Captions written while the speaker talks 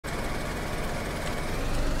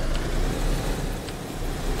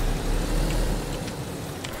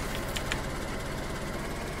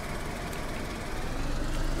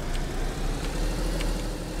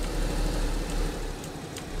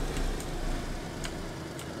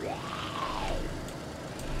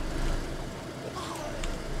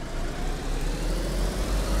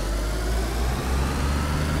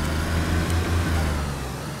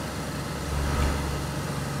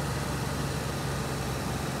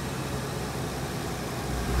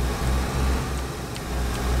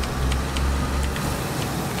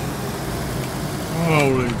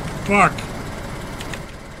fuck?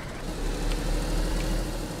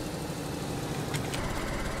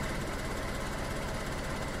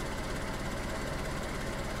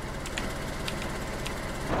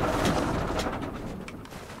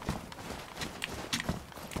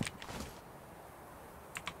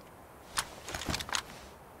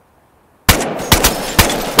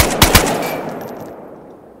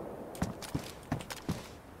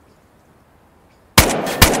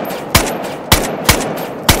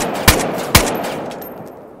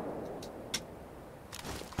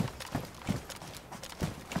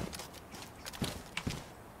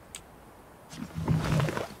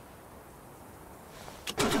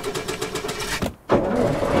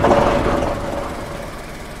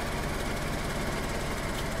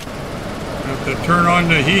 Turn on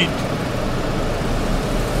the heat.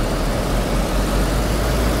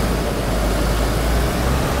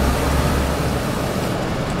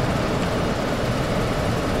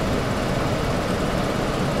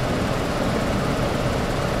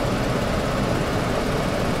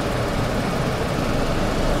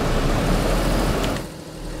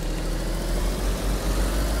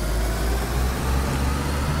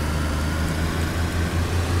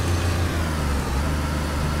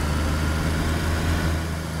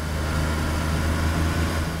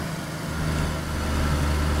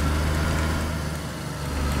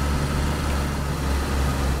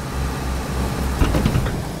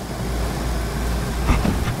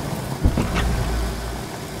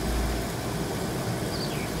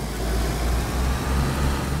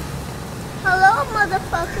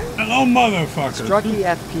 Hello, motherfucker. Strucky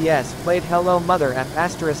FPS played Hello Mother F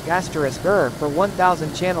asterisk asterisk for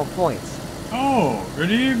 1,000 channel points. Oh,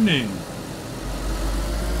 good evening.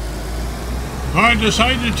 I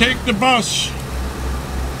decided to take the bus.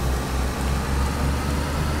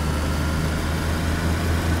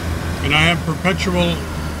 And I have perpetual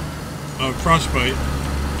frostbite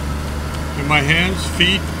in my hands,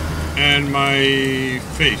 feet, and my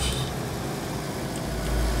face.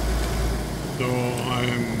 So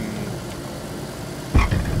I'm...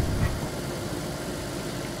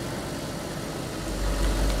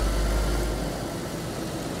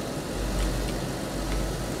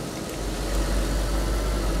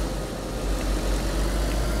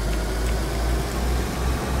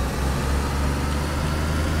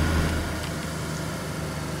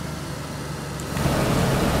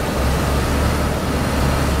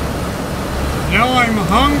 Now I'm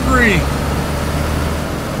hungry.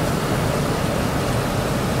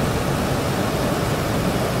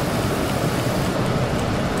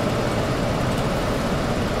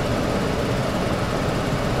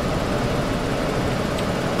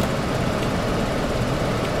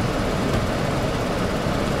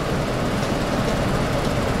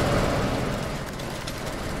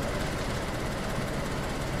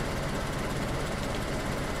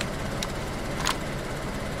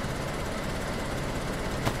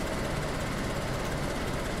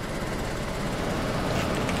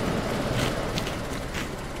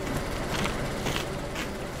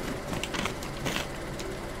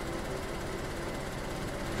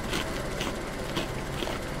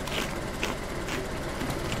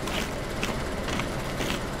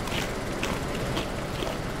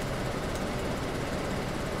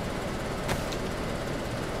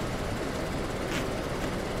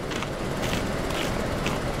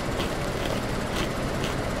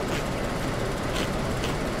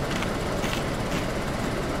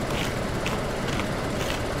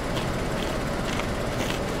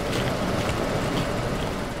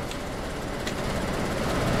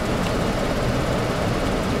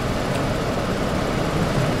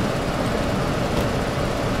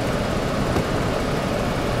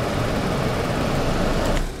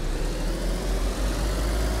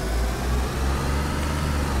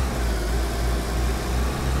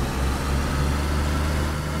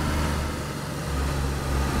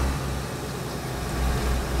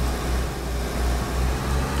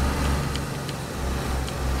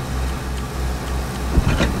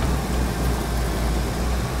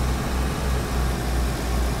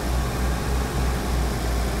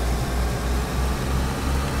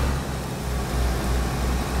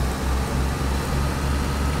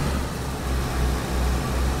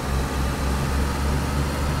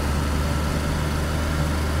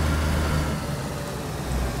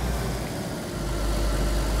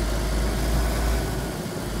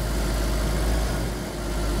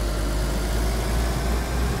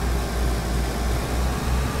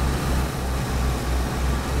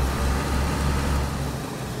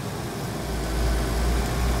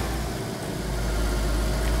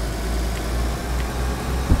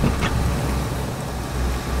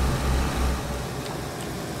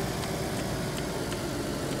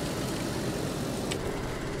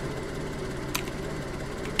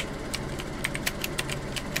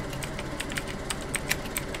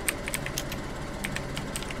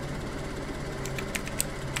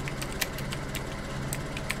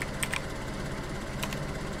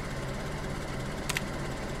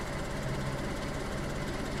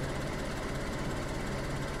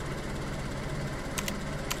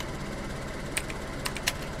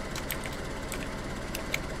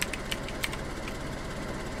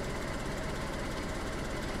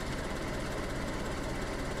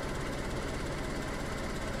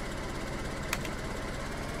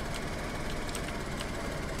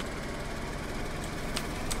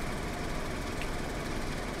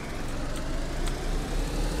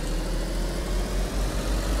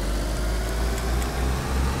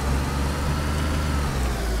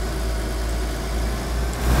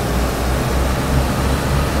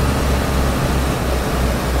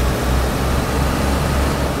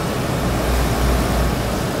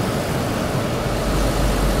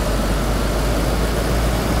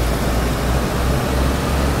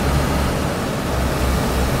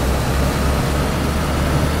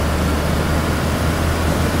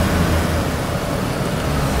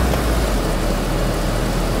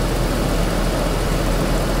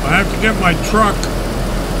 have to get my truck.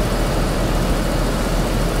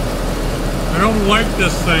 I don't like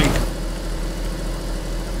this thing.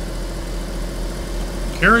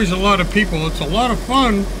 Carries a lot of people. It's a lot of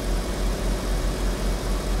fun.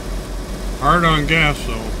 Hard on gas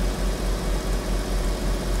though.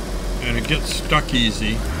 And it gets stuck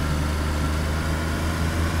easy.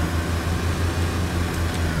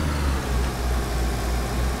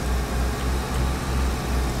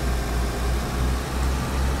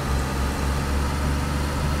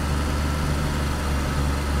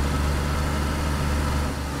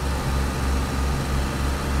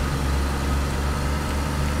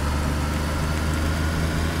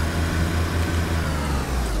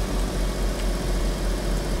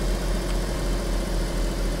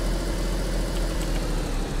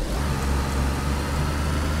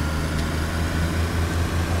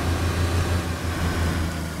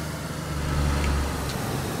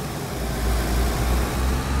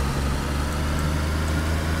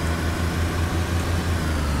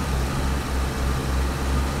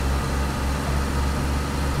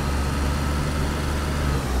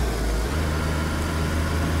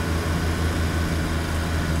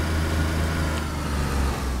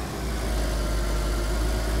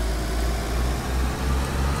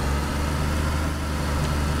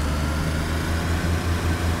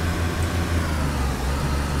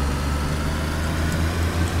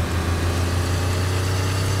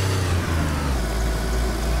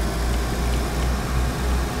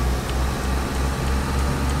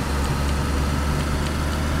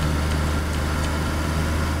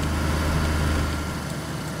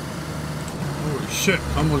 Shit,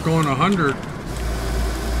 almost going 100.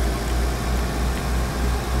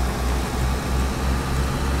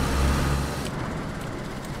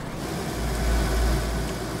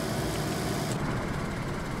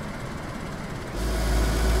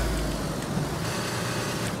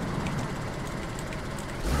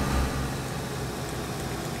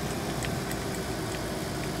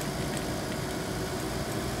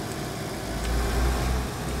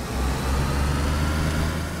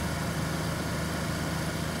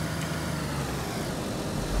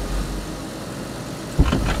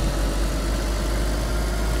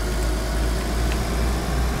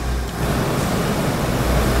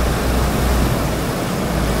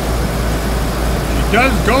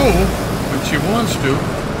 Does go when she wants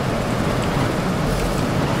to.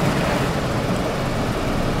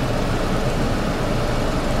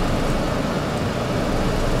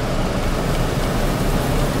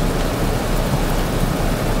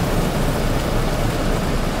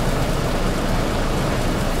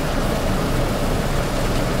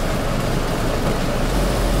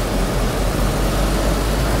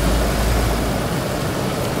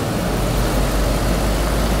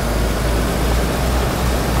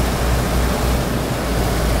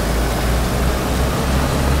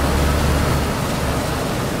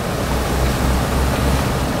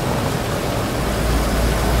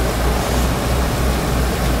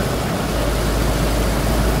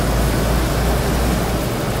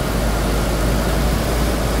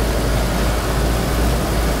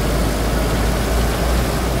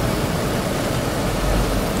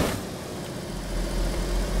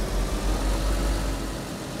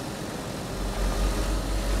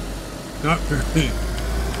 Not very.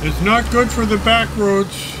 It's not good for the back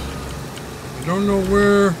roads. I don't know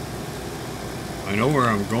where. I know where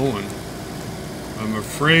I'm going. I'm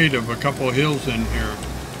afraid of a couple hills in here.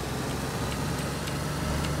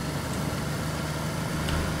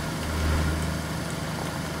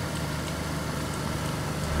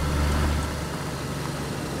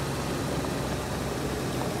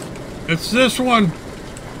 It's this one.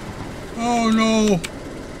 Oh no.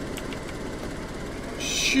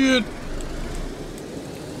 Shit.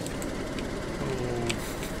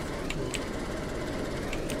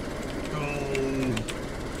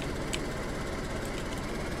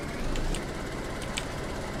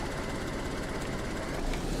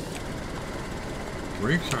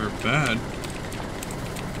 Brakes aren't bad.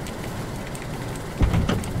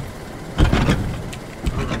 I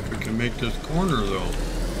don't know if we can make this corner though.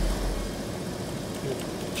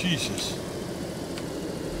 Oh, Jesus.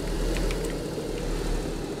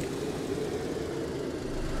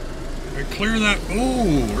 I clear that.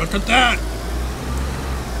 Oh, look at that.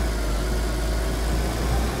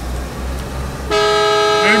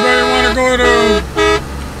 Anybody want to go to?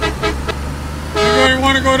 Anybody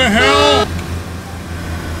want to go to hell?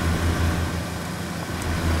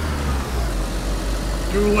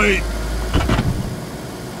 Too late.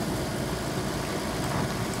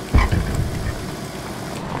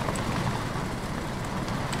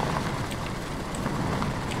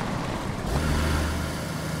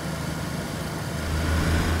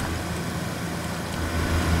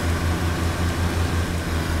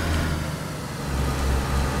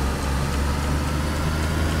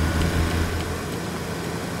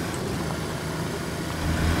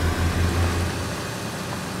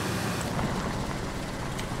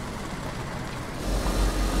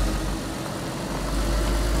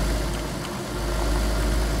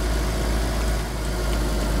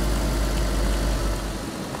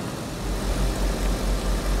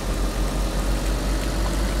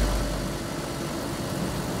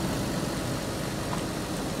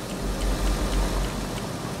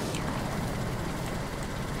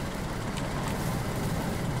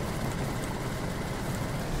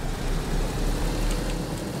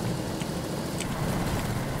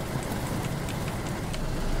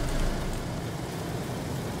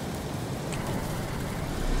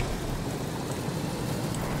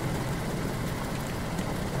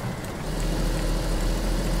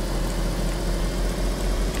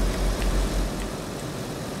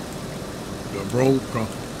 the broker.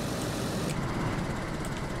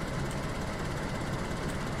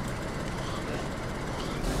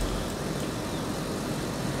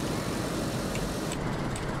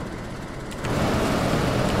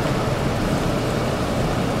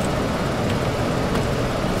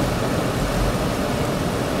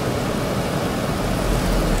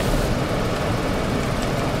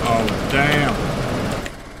 Damn.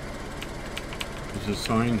 There's a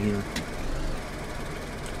sign here.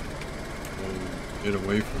 Oh, get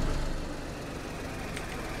away from it.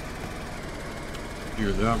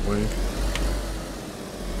 Here that way.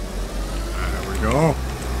 There we go.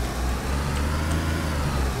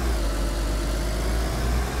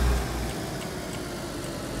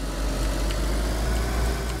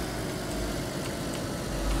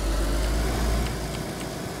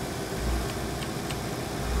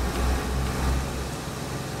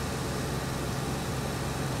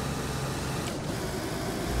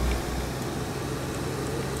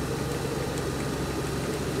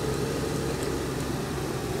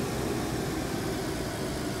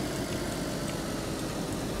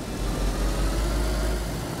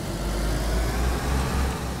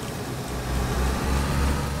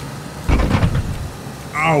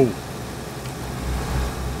 Ow!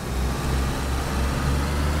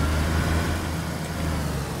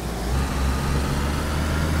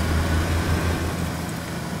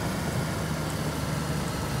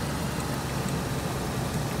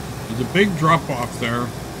 There's a big drop off there.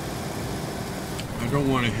 I don't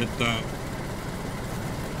want to hit that.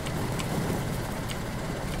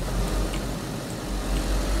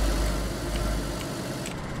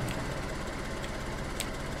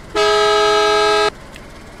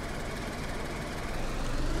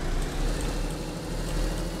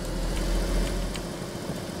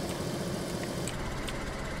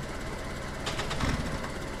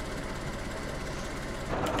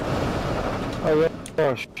 Oh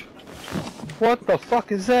gosh. What the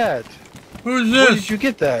fuck is that? Who's Where this? did you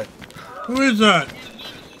get that? Who is that?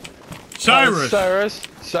 Cyrus. Cyrus.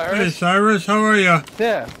 Hey Cyrus, how are you?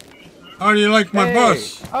 Yeah. How do you like my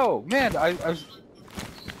bus? Oh man, I was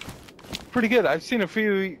pretty good. I've seen a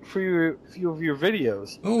few of your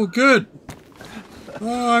videos. Oh, good.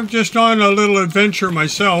 I'm just on a little adventure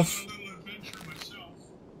myself.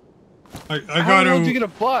 I got to. How did you get a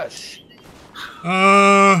bus?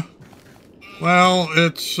 Well,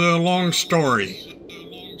 it's a long story.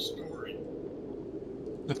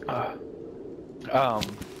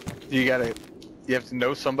 You have to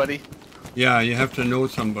know somebody. Yeah, you have to know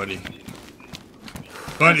somebody.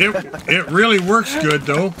 But it really works good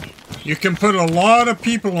though. You can put a lot of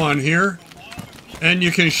people on here, and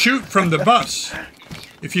you can shoot from the bus.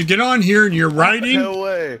 If you get on here and you're riding. No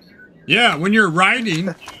way. Yeah, when you're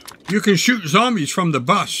riding, you can shoot zombies from the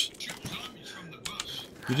bus.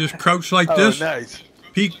 You just crouch like this. Oh, nice.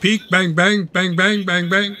 Peek, peek, bang, bang, bang, bang, bang,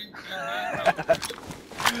 bang.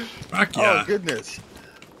 Fuck yeah. Oh, goodness.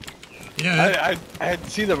 Yeah. I hadn't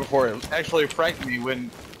seen that before. It actually frightened me when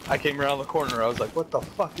I came around the corner. I was like, what the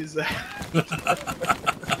fuck is that?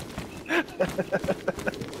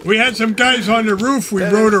 We had some guys on the roof. We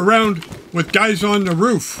rode around with guys on the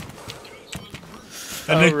roof.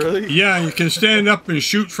 And really? Yeah, you can stand up and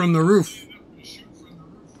shoot from the roof.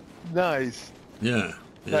 Nice. Yeah.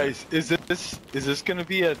 Nice. Is this gonna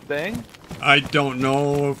be a thing? I don't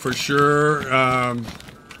know for sure.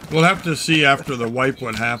 We'll have to see after the wipe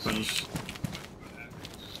what happens.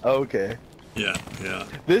 Okay. Yeah, yeah.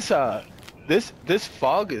 This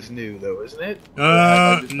fog is new though, isn't it?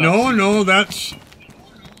 No, that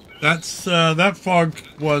fog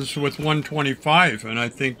was with 125, and I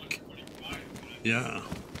think, yeah.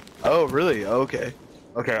 Oh, really? Okay.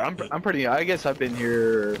 Okay, I'm pretty. I guess I've been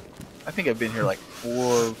here. I think I've been here like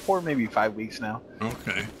four, maybe 5 weeks now.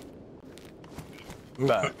 Okay.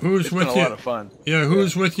 But Who's it's with been you? a lot of fun. Yeah,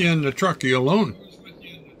 who's with you in the truck? Are you alone?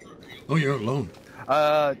 Oh, you're alone.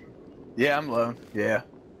 Yeah, I'm alone. Yeah.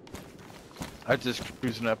 I was just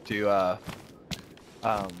cruising up to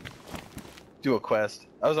do a quest.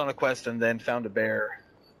 I was on a quest and then found a bear.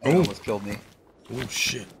 And almost killed me. Oh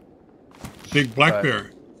shit! Big black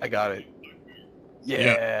bear. I got it.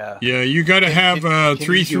 Yeah. Yeah, you got to have a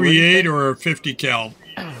 338 or a 50 cal,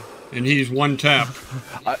 and he's one tap.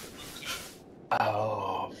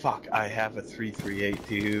 Oh fuck! I have a 338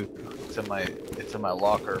 too. It's in my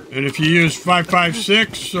locker. And if you use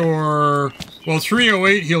 556 or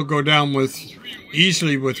 308, he'll go down with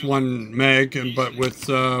easily with one mag, but with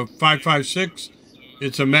 556,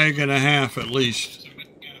 it's a mag and a half at least.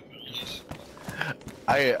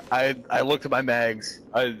 I looked at my mags.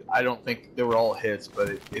 I don't think they were all hits, but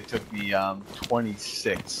it took me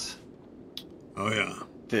 26. Oh yeah.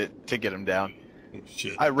 to get him down. Oh,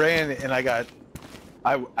 shit. I ran and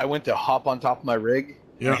I went to hop on top of my rig.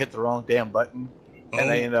 And Yeah. I hit the wrong damn button, and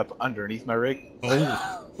I ended up underneath my rig.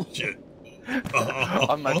 Oh, shit.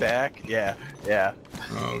 On my back. Yeah.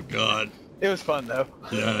 Oh, God. It was fun though.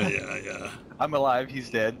 Yeah. I'm alive. He's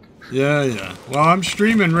dead. Yeah. Well, I'm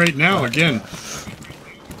streaming right now again.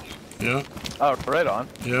 Yeah. Oh, right on.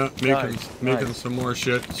 Yeah, making Nice. some more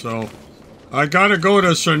shit. So I gotta go to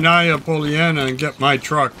Cernya, Poliana, and get my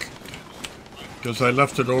truck because I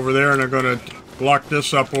left it over there, and I'm gonna lock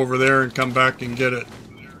this up over there and come back and get it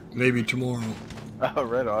maybe tomorrow. Oh,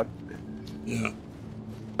 right on. Yeah.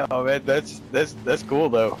 Oh man, that's cool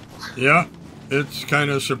though. Yeah, it's kind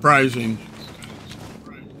of surprising.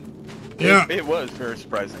 Yeah. It was very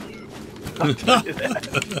surprising. I'll tell you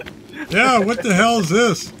that. Yeah. What the hell is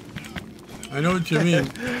this? I know what you mean.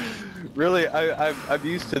 Really, I'm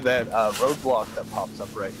used to that roadblock that pops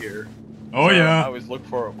up right here. Oh, So yeah. I always look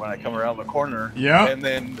for it when I come around the corner. Yeah. And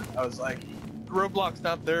then I was like, the roadblock's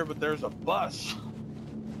not there, but there's a bus.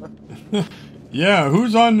 Yeah.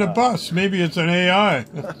 Who's on the bus? Maybe it's an AI.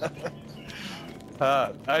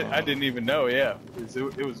 I didn't even know. Yeah,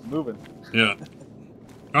 it was moving. Yeah.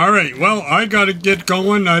 All right. Well, I got to get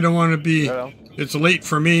going. I don't want to be. Right on. It's late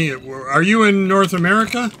for me. Are you in North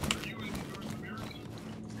America?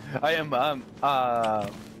 I am. I'm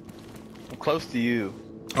close to you.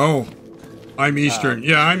 Oh, I'm Eastern.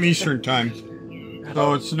 Yeah, I'm Eastern time.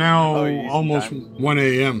 So it's now Eastern almost time. 1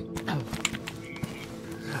 a.m.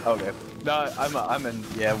 Okay. No, I'm in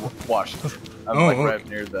Washington. I'm Oh, like okay. right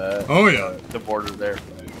near the the border there.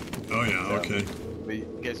 Oh yeah. So, Okay. But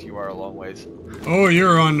I guess you are a long ways. Oh,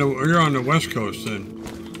 you're on the West Coast then.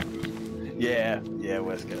 Yeah,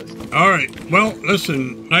 West Coast. All right. Well,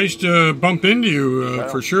 listen. Nice to bump into you Well.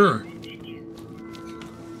 for sure.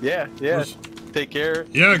 Yeah. Let's- Take care.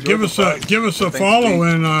 Yeah. Enjoy Give the us bus. a Thanks, follow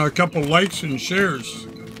Pete. and a couple likes and shares.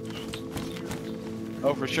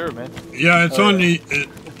 Oh, for sure, man. Yeah, it's Oh, on yeah. the.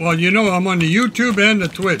 Well, you know, I'm on the YouTube and the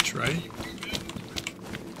Twitch, right?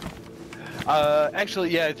 Actually,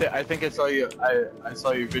 yeah. I think I saw you. I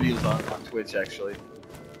saw your videos on Twitch actually.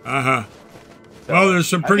 Uh huh. So, Well, there's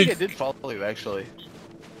some pretty. I think I did follow you actually.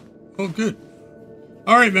 Oh, good.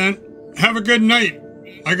 All right, man. Have a good night.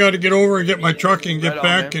 I got to get over and get my truck and get Right on,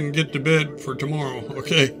 back man. and get to bed for tomorrow.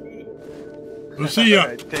 Okay. We'll see ya. All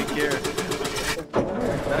right, take care. Nice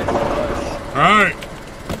bus. All right.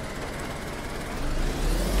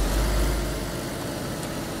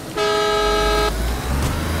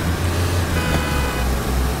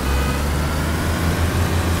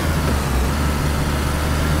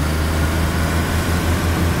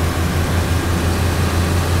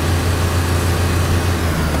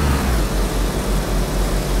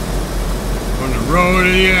 On the road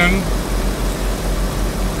again.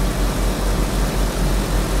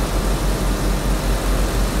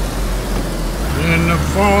 In the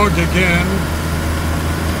fog again.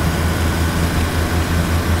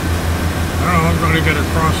 I don't know, I'm going to get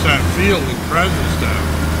across that field in Kazakhstan.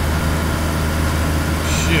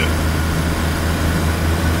 Shit.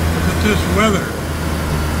 Look at this weather.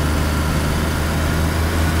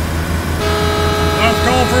 Last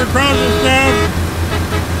call for Kazakhstan.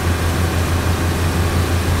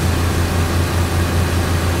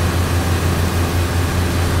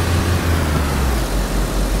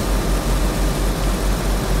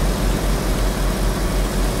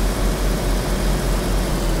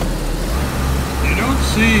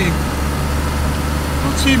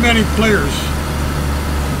 Don't see many players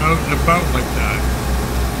out and about like that.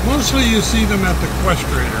 Mostly you see them at the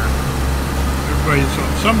Questrator.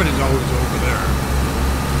 Somebody's always over there.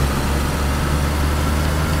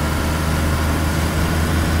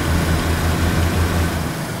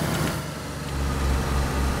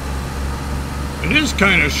 It is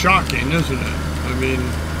kind of shocking, isn't it? I mean,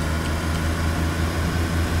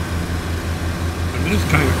 it is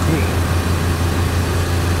kind of cool.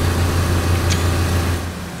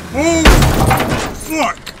 Oh,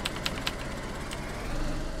 fuck!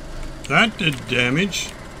 That did damage.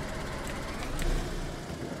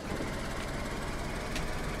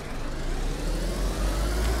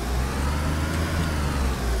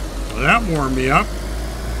 Well, that warmed me up.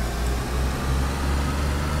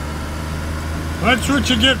 That's what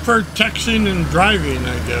you get for texting and driving,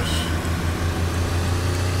 I guess.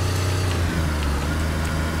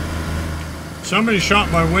 Somebody shot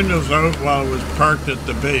my windows out while I was parked at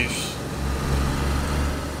the base.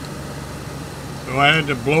 So I had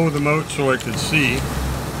to blow them out so I could see.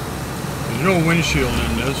 There's no windshield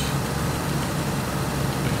in this.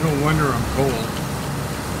 There's no wonder I'm cold.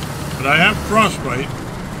 But I have frostbite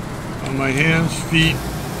on my hands, feet,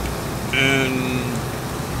 and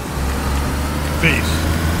face.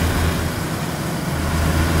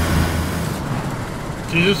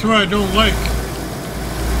 See, this is what I don't like.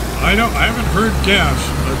 I haven't heard gas,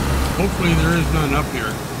 but hopefully there is none up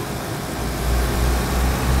here.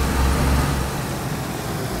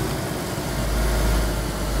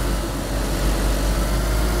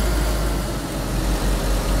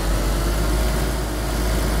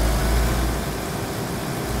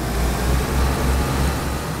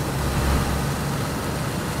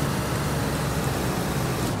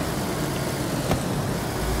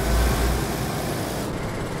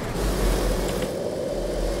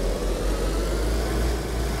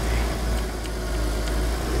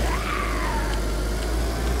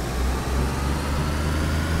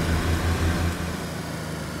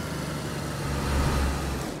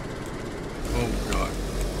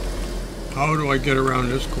 How do I get around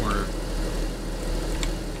this corner?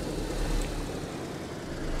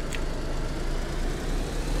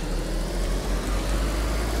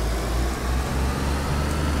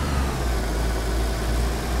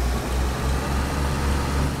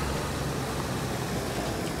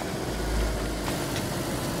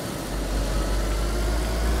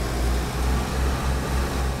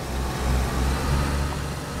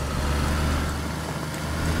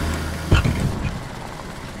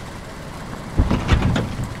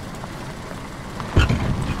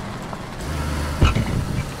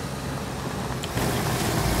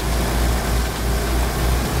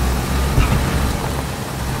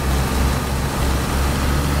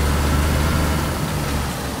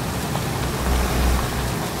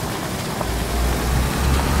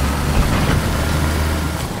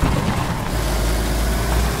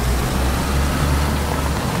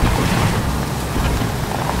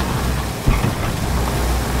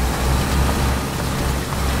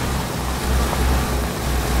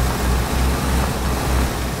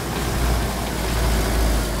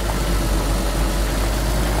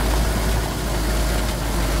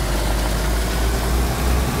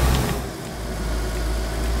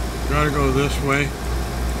 Gotta go this way.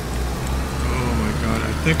 Oh my god,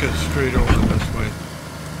 I think it's straight over this way.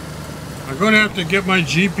 I'm gonna have to get my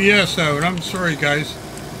GPS out. I'm sorry, guys.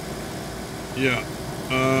 Yeah,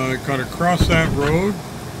 I gotta cross that road.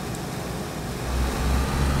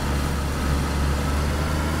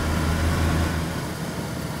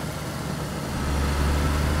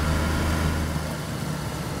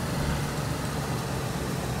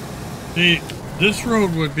 See, this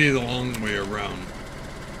road would be the long way around.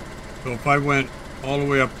 So if I went all the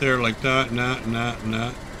way up there like that, and that, and that, and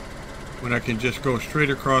that, when I can just go straight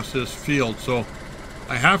across this field. So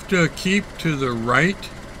I have to keep to the right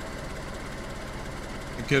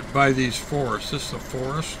to get by these forests. This is a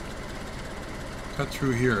forest. Cut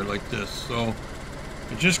through here like this. So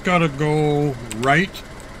I just gotta go right.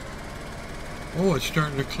 Oh, it's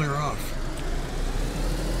starting to clear off.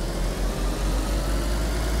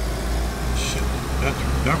 Shit,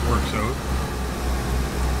 that works out.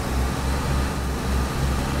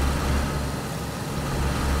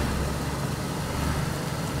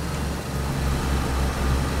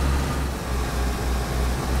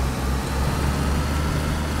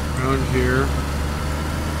 Around here.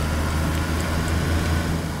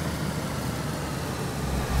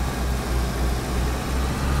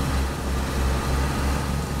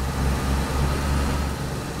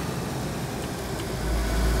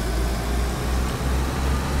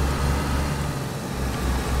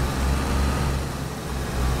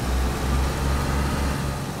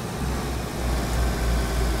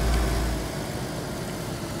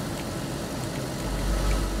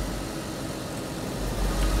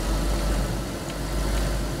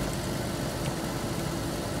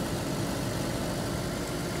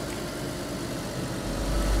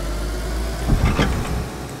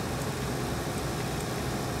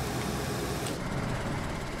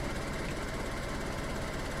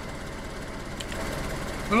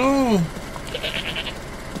 Hello.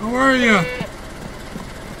 How are you?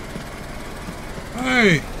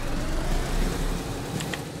 Hey.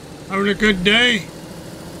 Having a good day?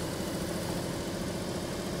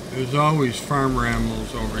 There's always farmer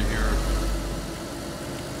animals over here.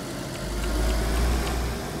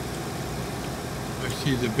 I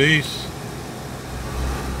see the base.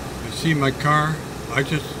 I see my car.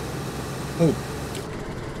 Oh,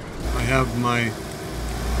 I have my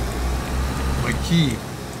key.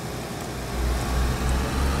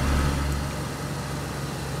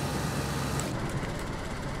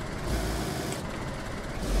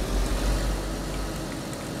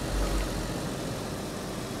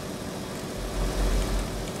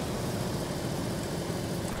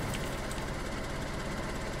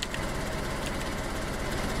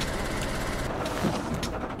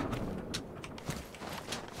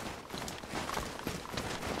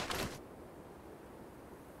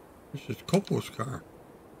 This is Copo's car.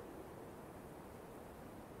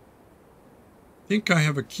 I think I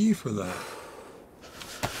have a key for that.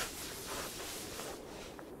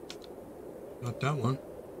 Not that one.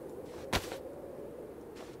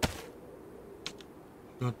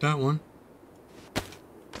 Not that one.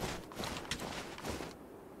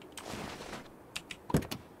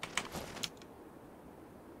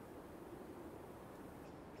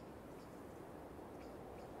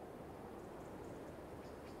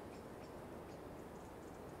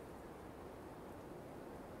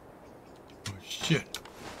 Oh, shit.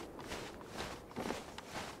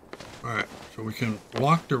 Alright, so we can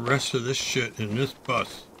lock the rest of this shit in this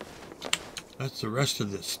bus. That's the rest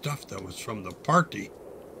of the stuff that was from the party.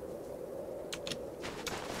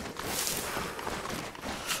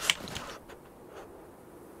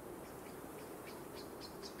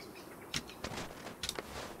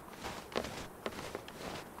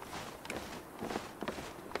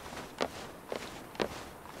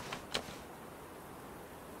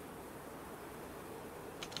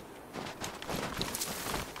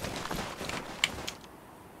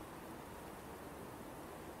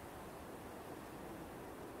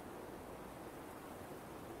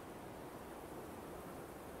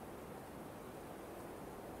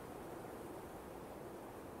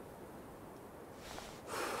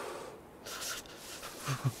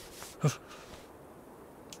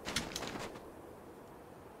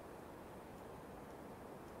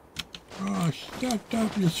 Oh, shut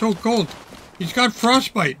up. You're so cold. He's got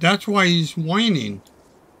frostbite. That's why he's whining.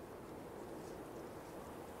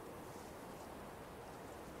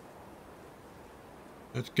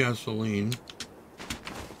 That's gasoline.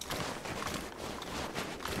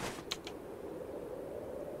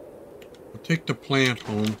 I'll take the plant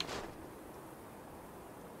home.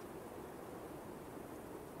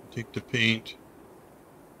 Take the paint.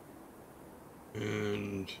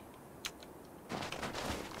 And...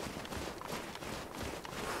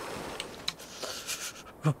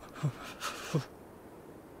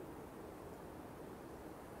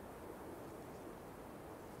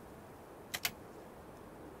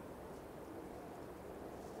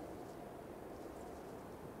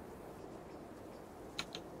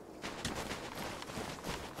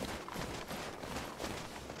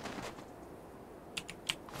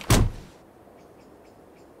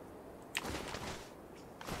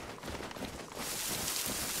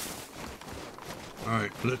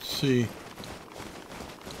 Alright, let's see.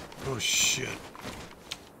 Oh shit.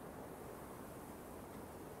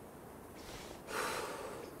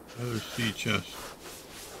 Another sea chest.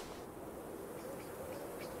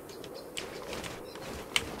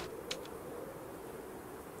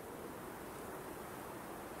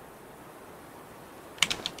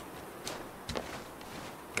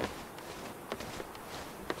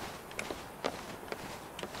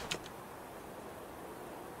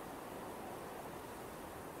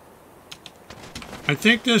 I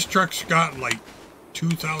think this truck's got like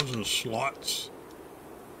 2,000 slots.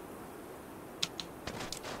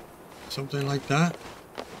 Something like that.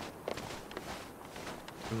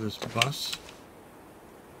 For this bus.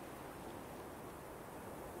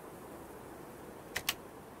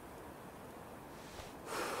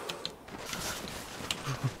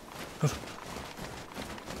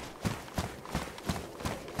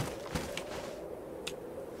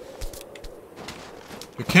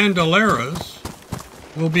 The Candeleras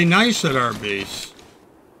will be nice at our base.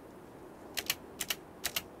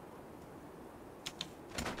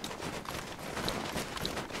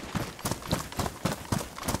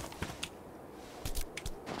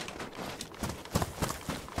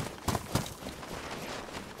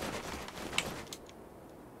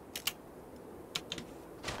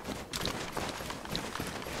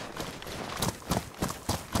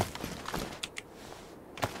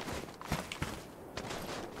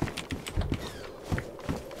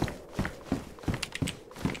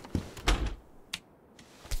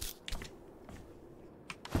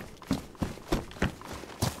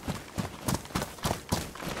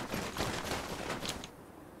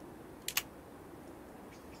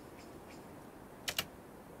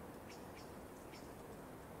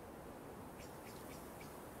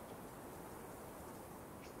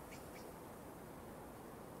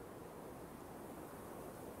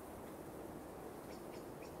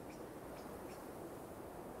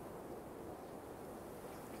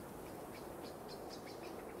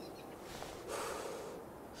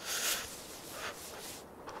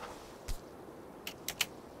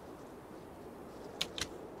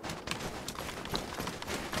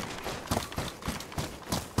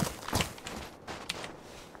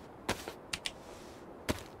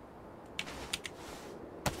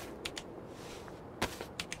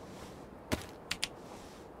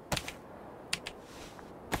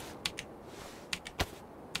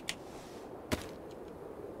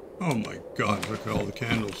 Oh my God, look at all the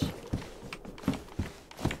candles.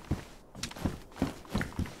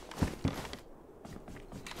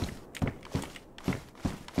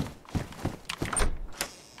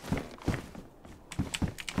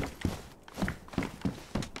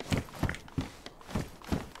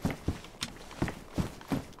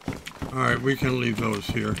 Alright, we can leave those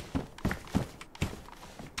here.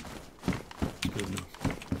 Good enough.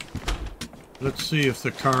 Let's see if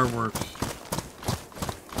the car works.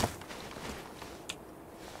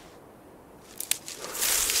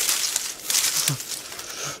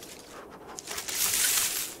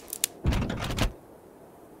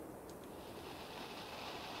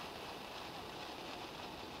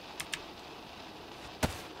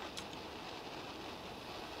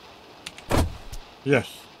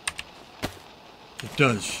 Yes. It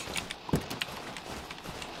does.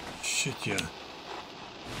 Shit, yeah.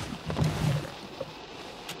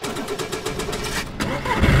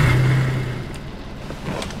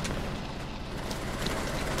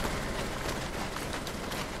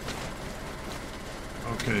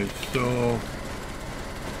 Okay, so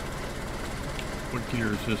what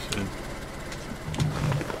gear is this in?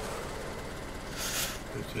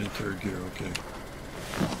 It's in third gear, okay.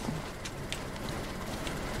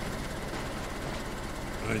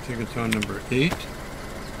 I think it's on number 8.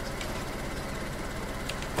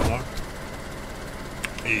 Lock.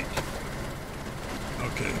 8.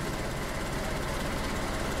 Okay.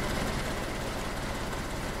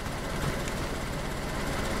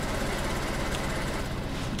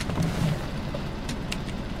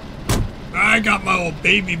 I got my old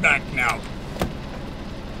baby back now.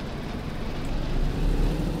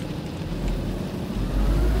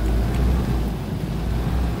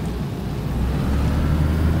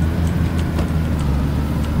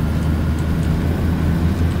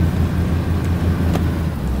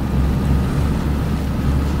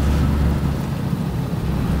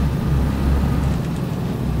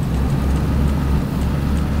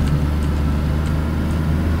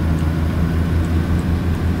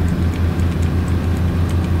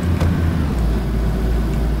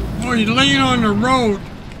 You're laying on the road.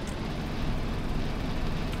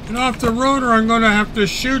 Get off the road or I'm gonna have to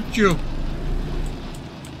shoot you.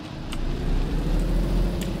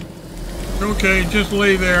 Okay, just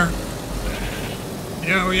lay there.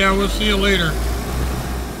 Yeah, we'll see you later.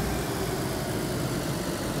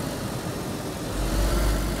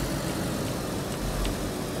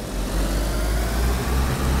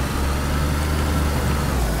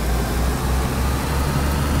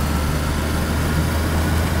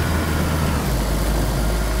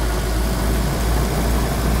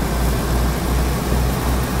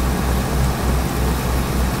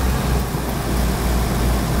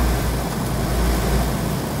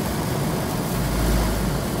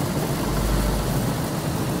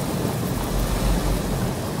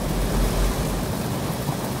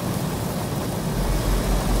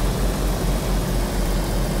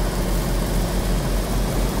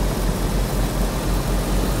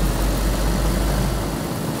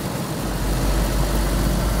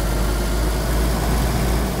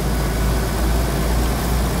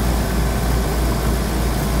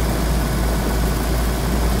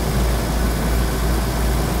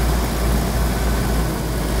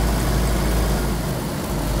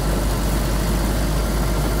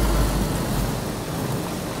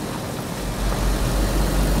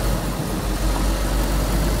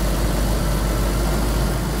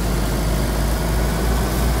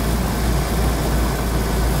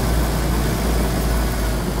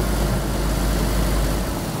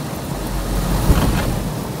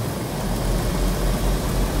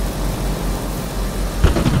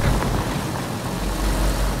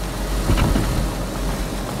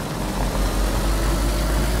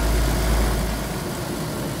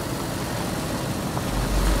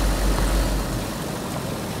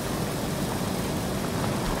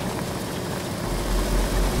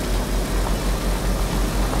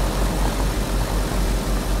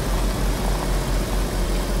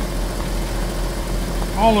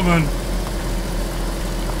 Oliver.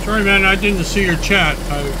 Sorry, man, I didn't see your chat.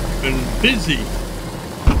 I've been busy.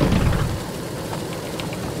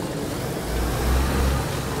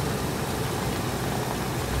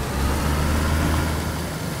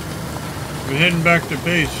 We're heading back to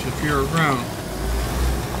base if you're around.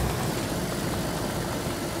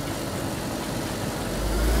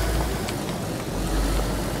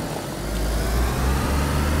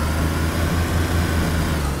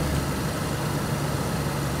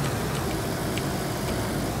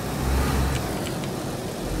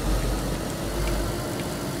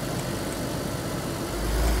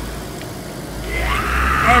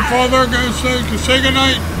 Father, go say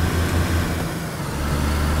goodnight.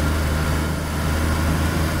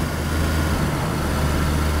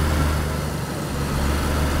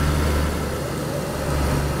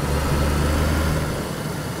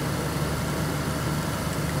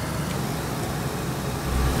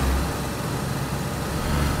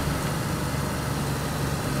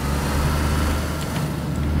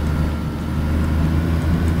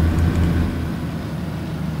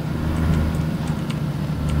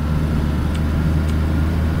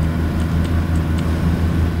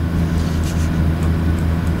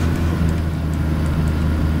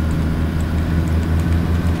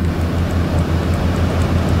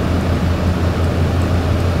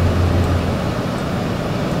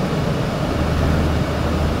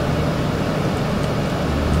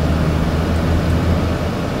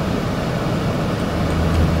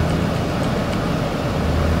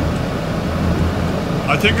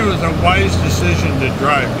 think it was a wise decision to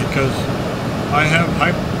drive because I have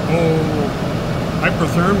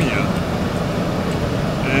hypothermia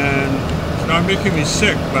and it's not making me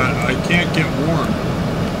sick, but I can't get warm.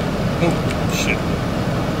 Oh, shit.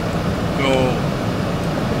 So,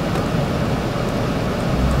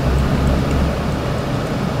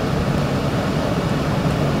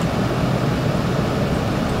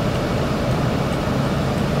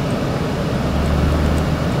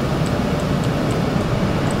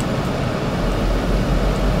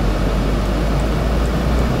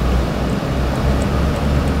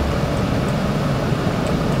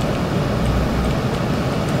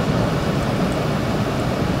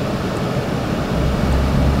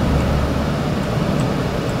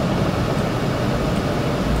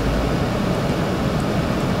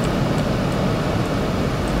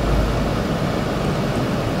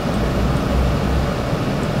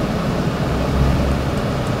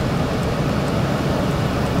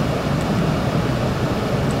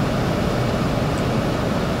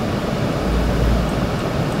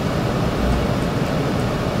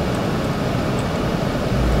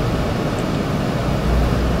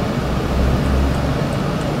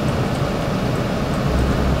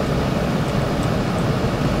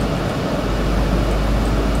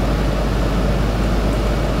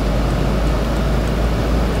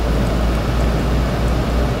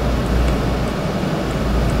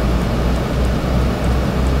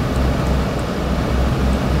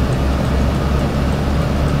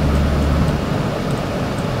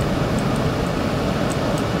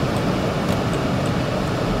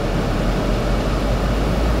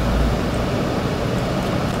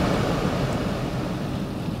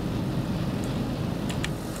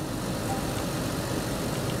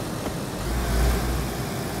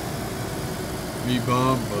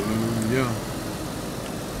 Bob, baloo, yeah.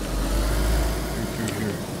 Through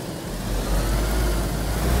here.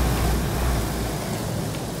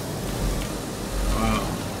 Wow.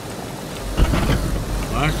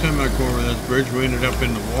 Last time I go over this bridge, we ended up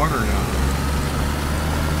in the water now.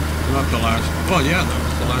 Not the last. Well, yeah, that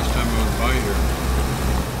was the last time I was by here.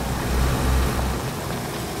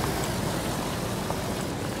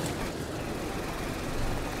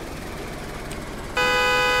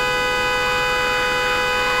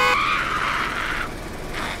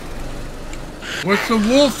 What's the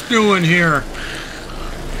wolf doing here?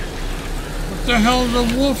 What the hell is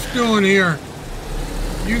the wolf doing here?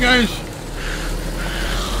 You guys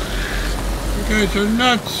are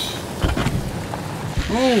nuts.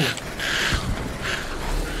 Oh.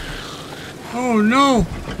 Oh no.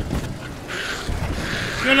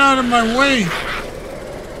 Get out of my way.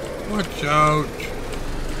 Watch out.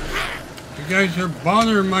 You guys are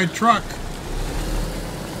bothering my truck.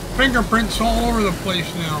 Fingerprints all over the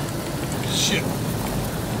place now. Shit.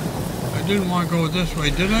 I didn't want to go this way,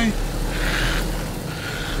 did I?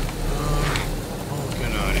 Oh,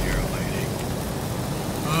 get out of here, lady.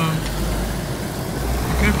 I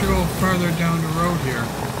have to go farther down the road here.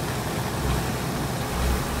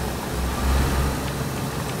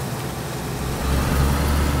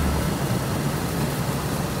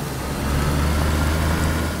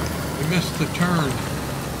 I missed the turn.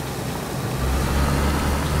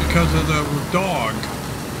 It's because of the dog.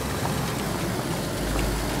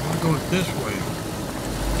 Go this way.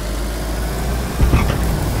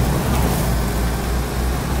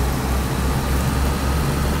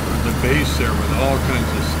 There's a base there with all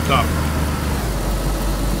kinds of stuff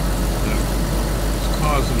that's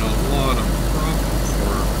causing a lot of problems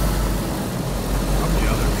for probably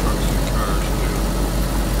other trucks and cars too.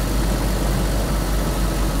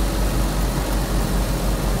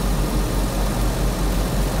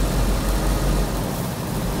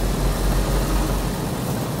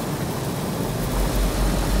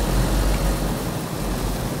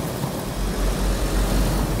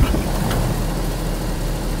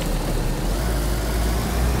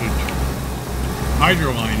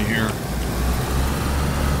 Hydro line here.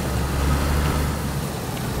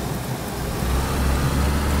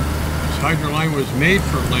 This hydro line was made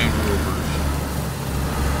for Land Rovers.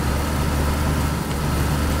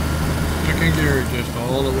 Second gear just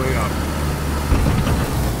all the way up.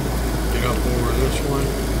 Get up over this one.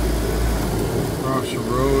 Across the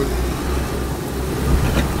road.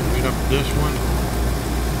 Get up this one.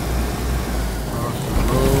 Across the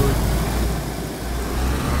road.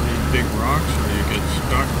 Big rocks or you get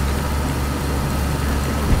stuck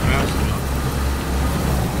going fast enough.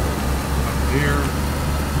 Up here,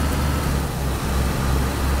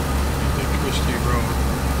 the twisty road.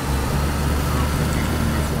 I don't think we go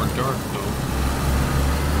before dark though.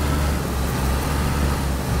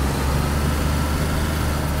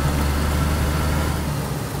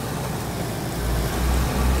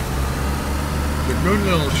 Good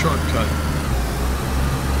little shortcut.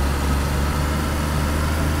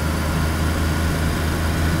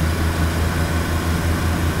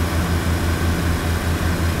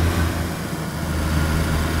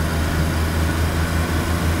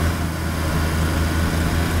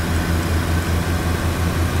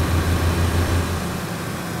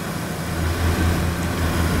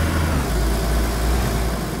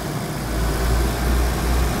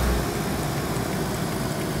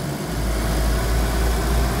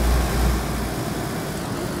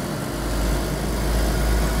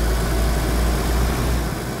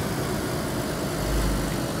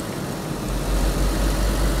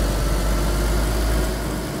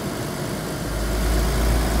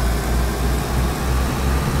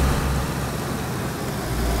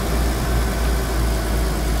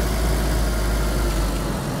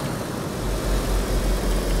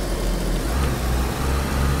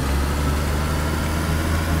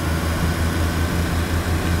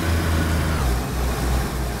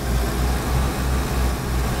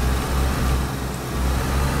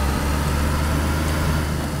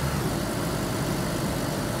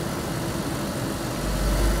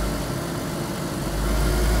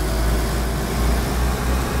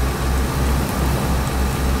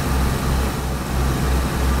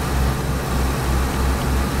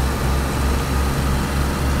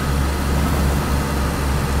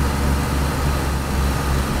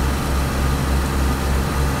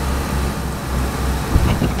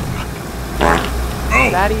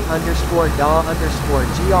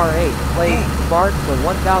 Fatty_DAW_GR8 played Bart for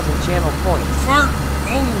 1,000 channel points. Fart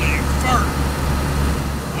only, fart.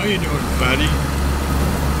 How you doing, Fatty?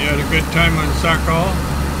 You had a good time on Sakal?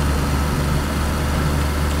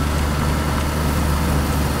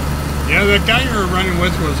 Yeah, the guy you were running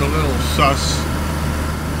with was a little sus.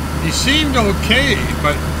 He seemed okay,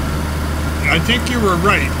 but I think you were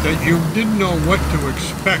right that you didn't know what to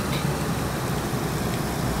expect.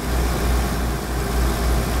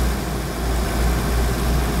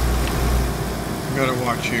 Gotta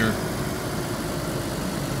watch here.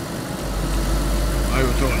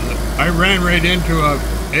 I ran right into a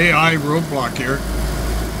AI roadblock here.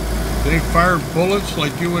 They fired bullets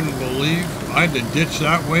like you wouldn't believe. I had to ditch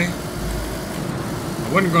that way. I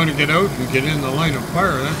wasn't going to get out and get in the line of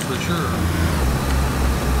fire, that's for sure.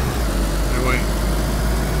 Anyway,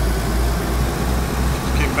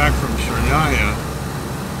 just came back from Cernya.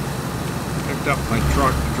 Picked up my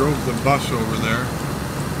truck, drove the bus over there.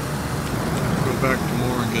 Back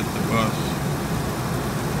tomorrow and get the bus.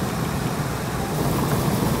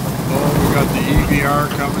 Oh, we got the EVR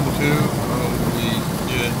coming too. Holy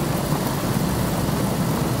shit.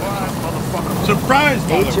 Surprise,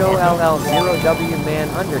 motherfucker. HOLL0Wman_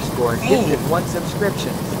 gifted 1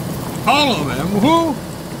 subscription. Holloman? Who?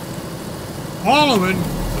 Holloman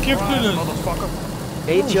gifted a...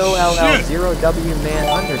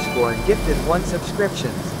 HOLL0Wman_ gifted 1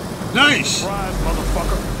 subscription. Nice. Surprise,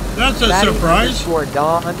 motherfucker. That's a surprise.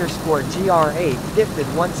 Fatty_DAW_GR8 gifted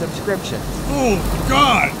 1 subscription. Oh,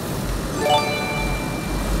 God.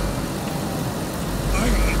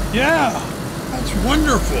 Yeah, that's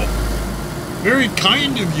wonderful. Very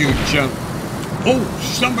kind of you, Jump. Oh,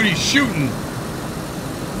 somebody's shooting.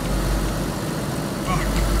 Fuck.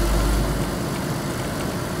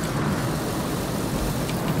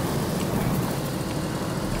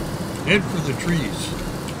 Head for the trees.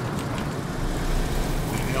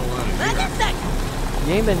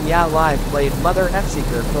 Yemen Ya Live played Mother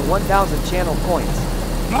F-Seeker for 1,000 channel points.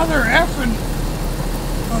 Mother effing.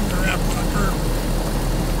 Mother F-Fucker.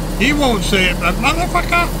 He won't say it, but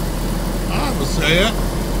motherfucker. I will say it.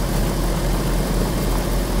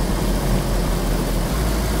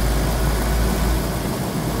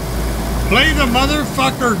 Play the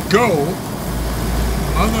motherfucker go.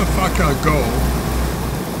 Motherfucker go.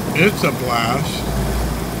 It's a blast.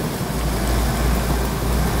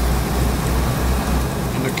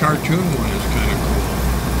 The cartoon one is kind of cool.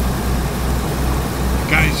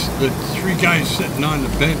 The 3 guys sitting on the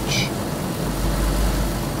bench.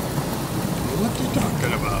 What are you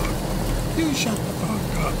talking about? You shut the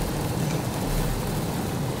fuck up.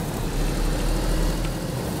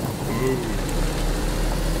 Ooh.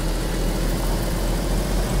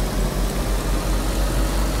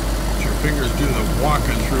 Let your fingers do the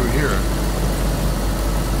walking through here.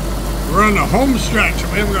 We're on the home stretch.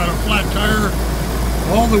 We haven't got a flat tire.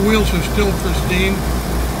 All the wheels are still pristine.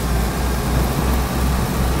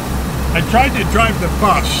 I tried to drive the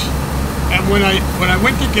bus, and when I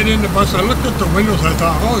went to get in the bus, I looked at the windows. I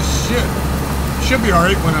thought, oh shit, should be all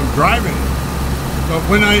right when I'm driving. But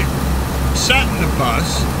when I sat in the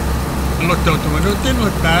bus and looked out the window, it didn't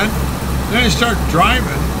look bad. Then I started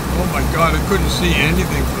driving, Oh my god, I couldn't see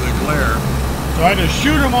anything for the glare. So I had to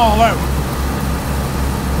shoot them all out.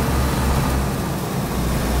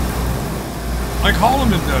 Like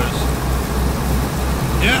Holloman does.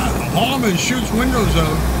 Yeah, Holloman shoots windows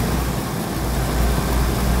out.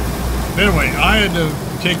 Anyway, I had to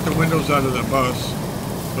take the windows out of the bus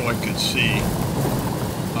so I could see.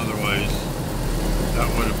 Otherwise, that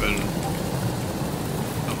would have been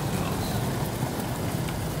something else.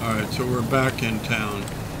 Alright, so we're back in town.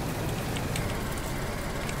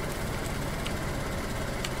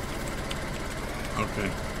 Okay.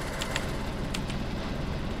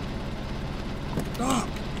 Stop!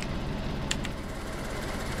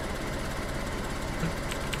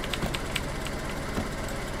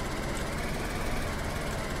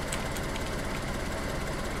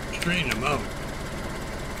 Straighten him out.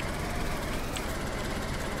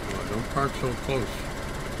 Oh, don't park so close.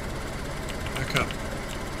 Back up.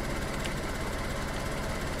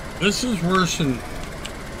 This is worse than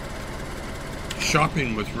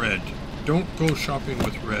shopping with Red. Don't go shopping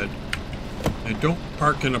with Red. And don't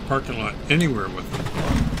park in a parking lot anywhere with them.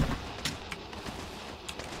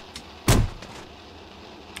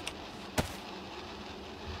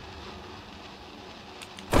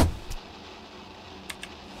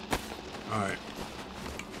 Alright.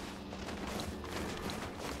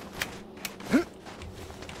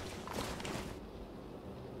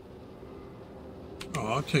 Oh,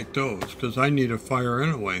 I'll take those, because I need a fire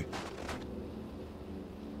anyway.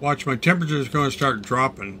 Watch, my temperature is going to start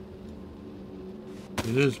dropping.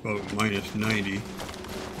 It is about -90.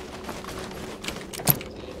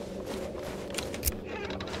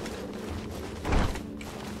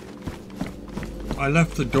 I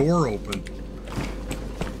left the door open.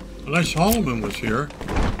 Unless Holloman was here.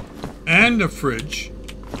 And a fridge.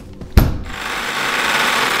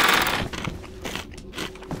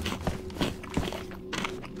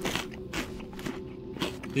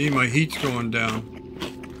 See, my heat's going down.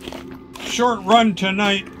 Short run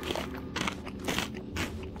tonight.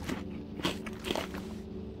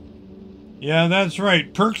 Yeah, that's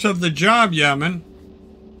right. Perks of the job, Yaman.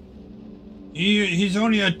 He's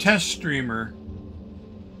only a test streamer.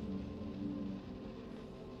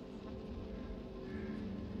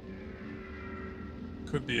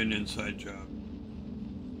 Could be an inside job.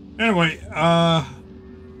 Anyway, I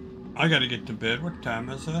gotta get to bed. What time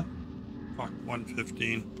is it? Fuck,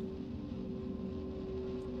 1:15.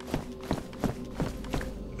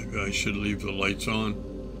 Maybe I should leave the lights on.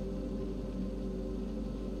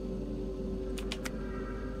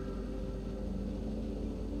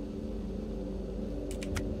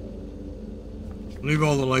 Leave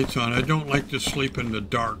all the lights on. I don't like to sleep in the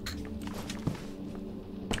dark.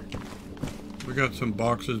 We got some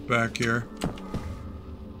boxes back here.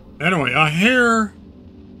 Anyway, I'm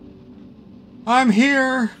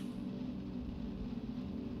here.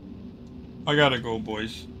 I gotta go,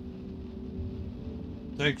 boys.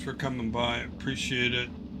 Thanks for coming by. Appreciate it.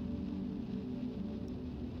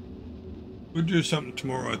 We'll do something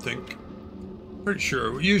tomorrow, I think. Pretty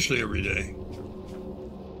sure. Usually every day.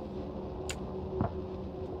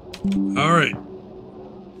 Alright.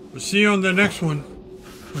 We'll see you on the next one.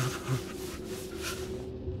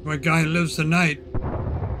 My guy lives the night.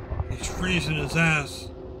 He's freezing his ass.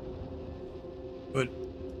 But,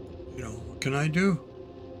 you know, what can I do?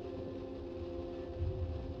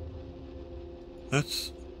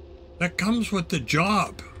 That comes with the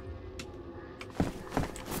job.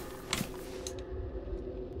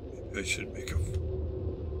 Maybe I should make a...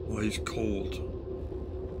 Well, he's cold.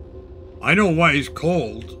 I know why he's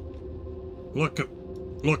cold. Look.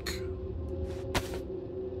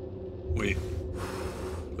 Wait.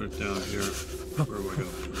 Put it down here. Where we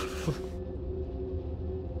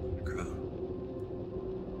go?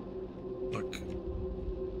 Look.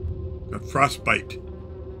 Got frostbite.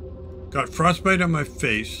 Got frostbite on my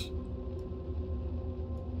face.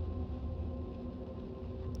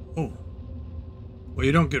 Oh. Well,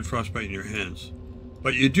 you don't get frostbite in your hands.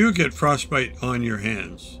 But you do get frostbite on your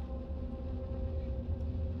hands.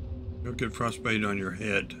 You don't get frostbite on your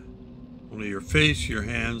head. Only your face, your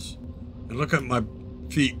hands. And look at my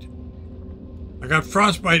feet. I got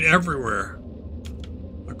frostbite everywhere.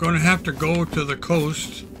 I'm going to have to go to the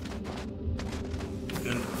coast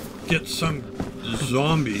and get some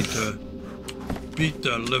zombie to beat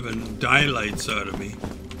the living daylights out of me.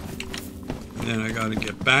 And then I got to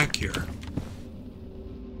get back here.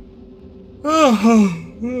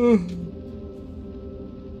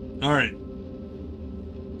 Alright.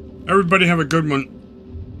 Everybody have a good one.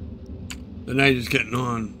 The night is getting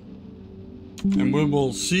on. And we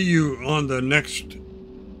will see you on the next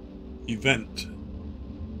event.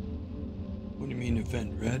 What do you mean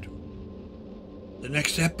event, Red? The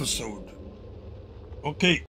next episode. Okay.